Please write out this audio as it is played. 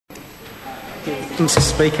Mr.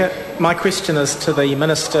 Speaker. My question is to the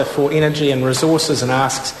Minister for Energy and Resources and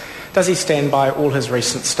asks, does he stand by all his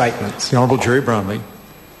recent statements? The Honourable Jerry Bromley.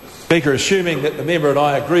 Speaker, assuming that the member and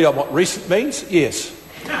I agree on what recent means, yes.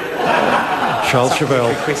 Charles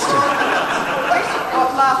Chauvel.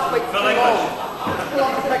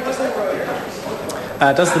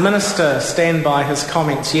 Does the Minister stand by his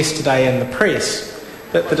comments yesterday in the press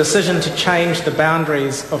that the decision to change the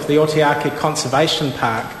boundaries of the Otiake Conservation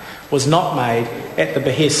Park was not made at the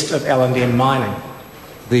behest of L&M Mining?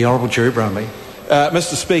 The Honourable Jerry Bromley.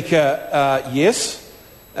 Mr. Speaker, yes.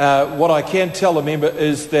 What I can tell the member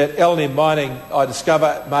is that L&M Mining, I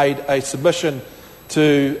discover, made a submission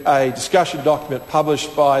to a discussion document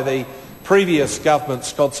published by the previous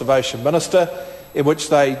government's Conservation Minister, in which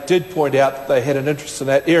they did point out that they had an interest in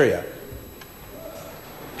that area.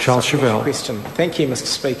 Charles Chauvel. Question. Thank you, Mr.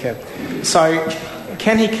 Speaker. So,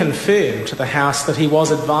 can he confirm to the House that he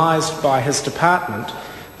was advised by his department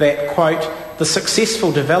that, quote, the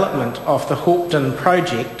successful development of the Hawkden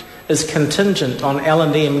project is contingent on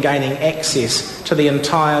L&M gaining access to the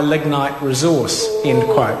entire lignite resource, end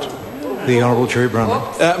quote? The Honourable Jerry Bromley.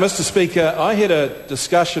 Mr. Speaker, I had a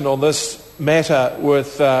discussion on this matter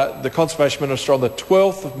with the Conservation Minister on the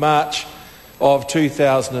 12th of March of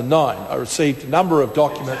 2009. I received a number of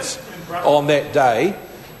documents on that day.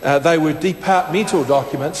 They were departmental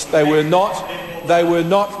documents. They were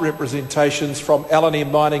not representations from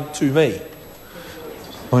L&M Mining to me.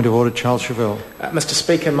 Point of order, Charles Chauvel. Mr.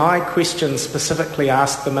 Speaker, my question specifically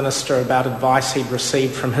asked the Minister about advice he'd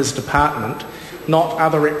received from his department, not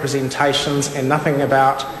other representations and nothing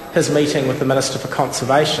about his meeting with the Minister for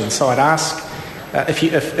Conservation. So I'd ask,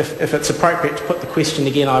 if it's appropriate to put the question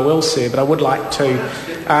again, I will, sir, but I would like to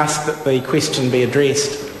ask that the question be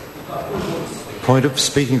addressed.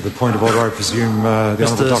 Speaking of the point of order, I presume the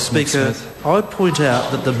Honourable Dr. Speaker, Smith. I point out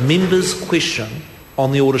that the member's question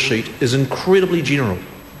on the order sheet is incredibly general.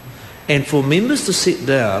 And for members to set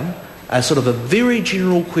down a sort of a very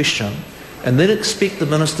general question and then expect the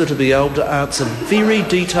Minister to be able to answer very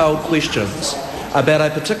detailed questions about a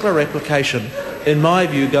particular application, in my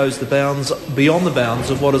view, goes beyond the bounds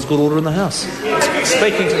of what is good order in the House.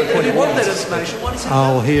 Speaking to the point of order,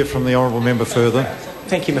 I'll hear from the Honourable Member further.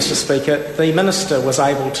 Thank you, Mr. Speaker. The Minister was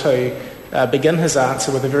able to begin his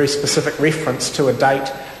answer with a very specific reference to a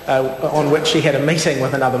date on which he had a meeting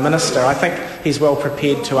with another minister. I think he's well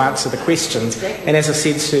prepared to answer the questions. And as I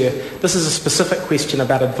said, sir, this is a specific question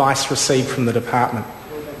about advice received from the department.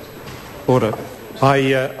 Order.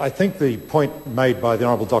 I think the point made by the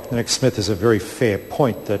Honourable Dr. Nick Smith is a very fair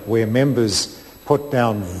point, that where members put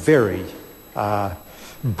down very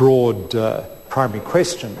broad primary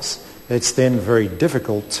questions, it's then very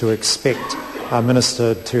difficult to expect a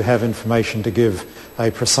minister to have information to give a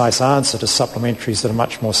precise answer to supplementaries that are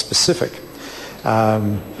much more specific.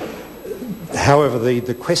 However,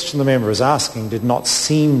 the question the member is asking did not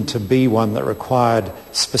seem to be one that required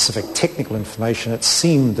specific technical information. It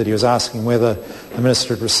seemed that he was asking whether the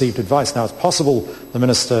minister had received advice. Now, it's possible the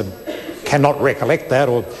minister cannot recollect that,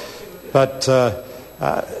 but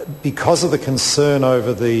because of the concern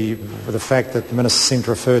over the fact that the minister seemed to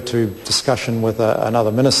refer to discussion with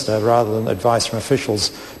another minister rather than advice from officials,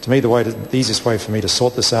 to me the easiest way for me to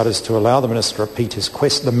sort this out is to allow the minister to repeat his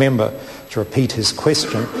question, the member to repeat his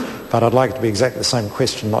question, but I'd like it to be exactly the same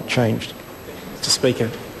question, not changed. Mr. Speaker,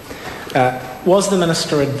 was the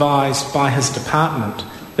minister advised by his department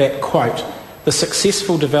that, quote, the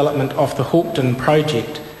successful development of the Hawkden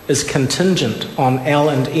project is contingent on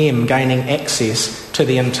L&M gaining access to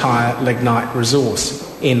the entire lignite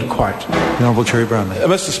resource, end quote? The Honourable Jerry Bromley.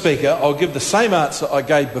 Mr. Speaker, I'll give the same answer I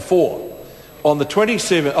gave before. On the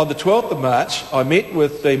 12th of March, I met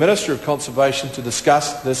with the Minister of Conservation to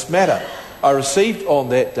discuss this matter. I received on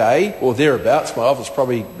that day, or thereabouts, my office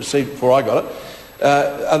probably received it before I got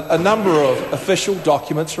it, a number of official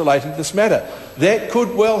documents relating to this matter. That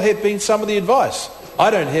could well have been some of the advice. I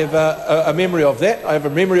don't have a memory of that. I have a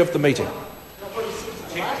memory of the meeting.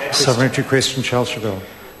 Supplementary question, Charles Chauvel.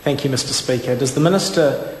 Thank you, Mr. Speaker. Does the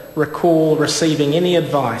Minister recall receiving any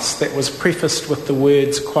advice that was prefaced with the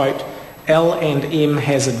words, quote, L&M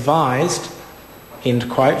has advised, end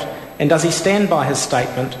quote, and does he stand by his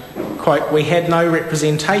statement, quote, we had no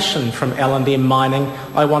representation from L&M Mining.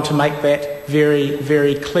 I want to make that very,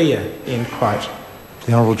 very clear, end quote?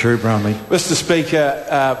 The Honourable Jerry Bromley. Mr.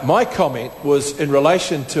 Speaker, my comment was in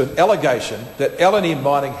relation to an allegation that L&M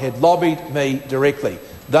Mining had lobbied me directly.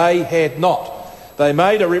 They had not. They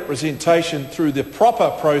made a representation through the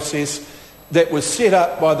proper process that was set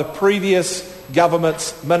up by the previous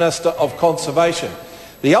government's Minister of Conservation.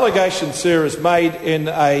 The allegation, sir, is made in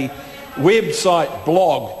a website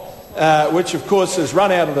blog which of course is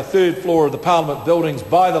run out of the third floor of the Parliament buildings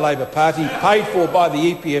by the Labour Party, paid for by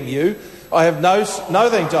the EPMU. I have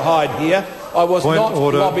nothing to hide here. I was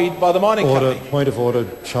lobbied by the mining company. Point of order,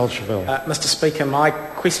 Charles Chauvel. Mr Speaker, my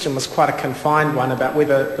question was quite a confined one about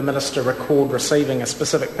whether the Minister recalled receiving a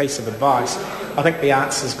specific piece of advice. I think the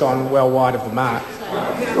answer's gone well wide of the mark.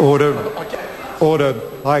 Order.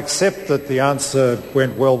 I accept that the answer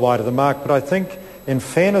went well wide of the mark, but I think, in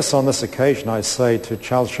fairness on this occasion, I say to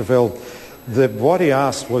Charles Chauvel that what he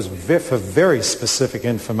asked was for very specific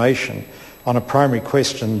information. On a primary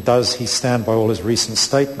question, does he stand by all his recent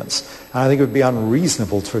statements? And I think it would be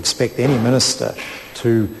unreasonable to expect any minister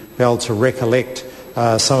to be able to recollect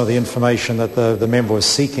some of the information that the member was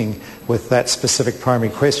seeking with that specific primary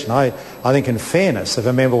question. I think in fairness, if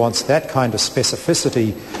a member wants that kind of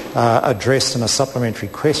specificity addressed in a supplementary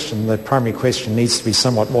question, the primary question needs to be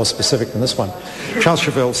somewhat more specific than this one. Charles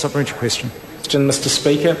Chauvel, supplementary question. Mr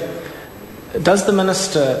Speaker, does the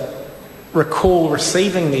Minister recall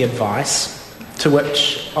receiving the advice to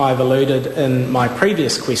which I've alluded in my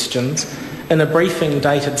previous questions in a briefing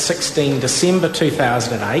dated 16 December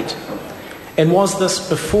 2008? And was this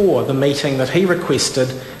before the meeting that he requested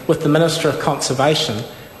with the Minister of Conservation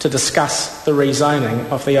to discuss the rezoning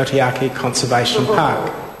of the Otiaki Conservation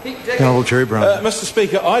Park? Mr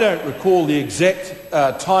Speaker, I don't recall the exact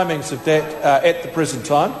timings of that at the present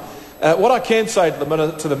time. What I can say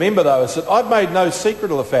to the member, though, is that I've made no secret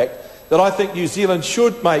of the fact that I think New Zealand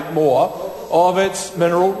should make more of its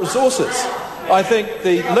mineral resources. I think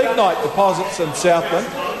the lignite deposits in Southland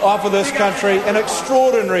offer this country an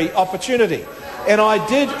extraordinary opportunity. And I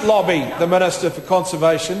did lobby the Minister for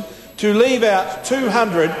Conservation to leave out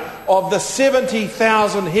 200 of the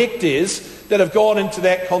 70,000 hectares that have gone into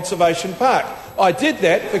that conservation park. I did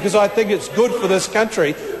that because I think it's good for this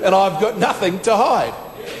country and I've got nothing to hide.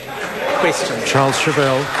 Question. Charles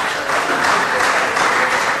Chauvel.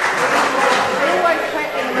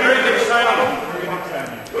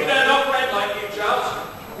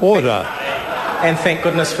 Order. And thank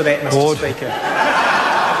goodness for that, Mr Speaker.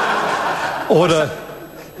 Order.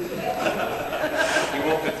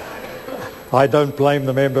 I don't blame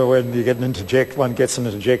the member when you get one gets an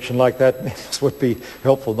interjection like that. It would be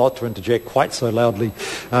helpful not to interject quite so loudly.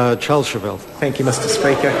 Charles Chauvel. Thank you, Mr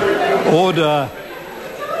Speaker. Order.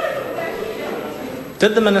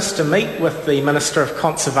 Did the Minister meet with the Minister of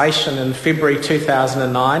Conservation in February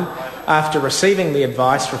 2009 after receiving the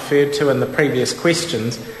advice referred to in the previous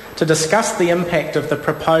questions to discuss the impact of the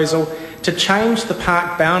proposal to change the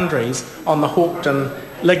park boundaries on the Hawkton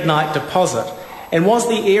lignite deposit? And was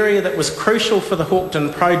the area that was crucial for the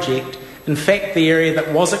Hawkton project in fact the area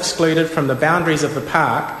that was excluded from the boundaries of the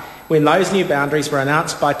park when those new boundaries were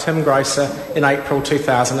announced by Tim Grosser in April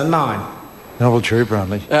 2009? Honourable Jerry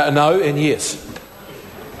Brownlee. No and yes.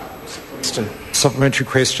 Supplementary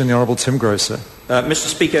question, the Honourable Tim Grosser. Mr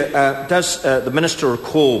Speaker, does the Minister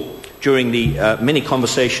recall during the many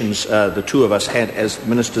conversations the two of us had as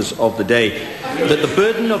ministers of the day that the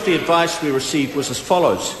burden of the advice we received was as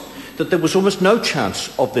follows: that there was almost no chance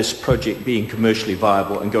of this project being commercially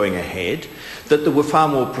viable and going ahead, that there were far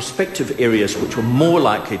more prospective areas which were more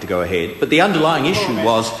likely to go ahead, but the underlying issue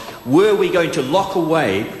was, were we going to lock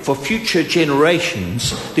away for future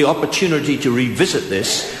generations the opportunity to revisit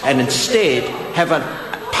this and instead have a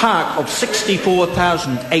park of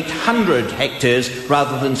 64,800 hectares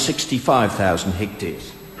rather than 65,000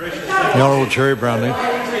 hectares? The Honourable Jerry Brownlee.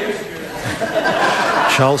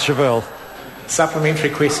 Charles Chauvel.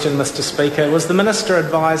 Supplementary question, Mr Speaker. Was the Minister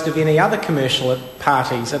advised of any other commercial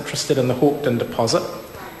parties interested in the Hawkton deposit?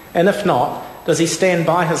 And if not, does he stand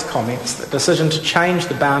by his comments that the decision to change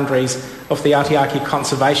the boundaries of the Otiaki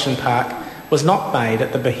Conservation Park was not made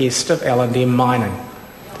at the behest of L&M Mining?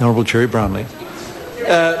 Honourable Jerry Brownlee.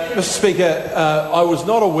 Mr Speaker, I was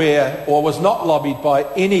not aware or was not lobbied by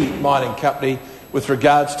any mining company with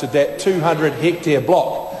regards to that 200 hectare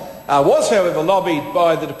block. I was, however, lobbied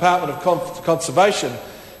by the Department of Conservation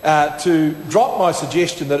to drop my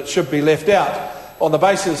suggestion that it should be left out on the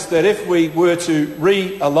basis that if we were to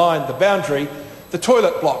realign the boundary, the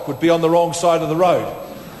toilet block would be on the wrong side of the road.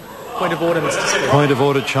 Point of order, Mr Speaker. Point of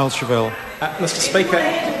order, Charles Chauvel. Mr Speaker.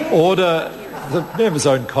 Order. The member's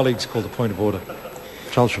own colleagues called a point of order.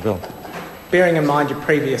 Charles Chauvel. Bearing in mind your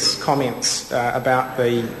previous comments about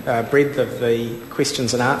the breadth of the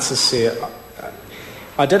questions and answers, sir,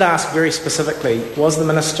 I did ask very specifically, was the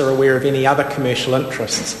Minister aware of any other commercial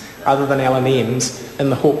interests other than L&M's in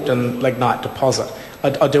the Hawkton lignite deposit?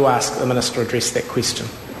 I do ask the Minister address that question.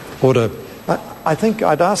 Order. I think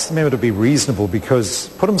I'd ask the member to be reasonable, because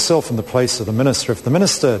put himself in the place of the Minister. If the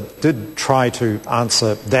Minister did try to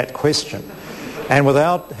answer that question And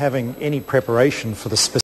without having any preparation for the specific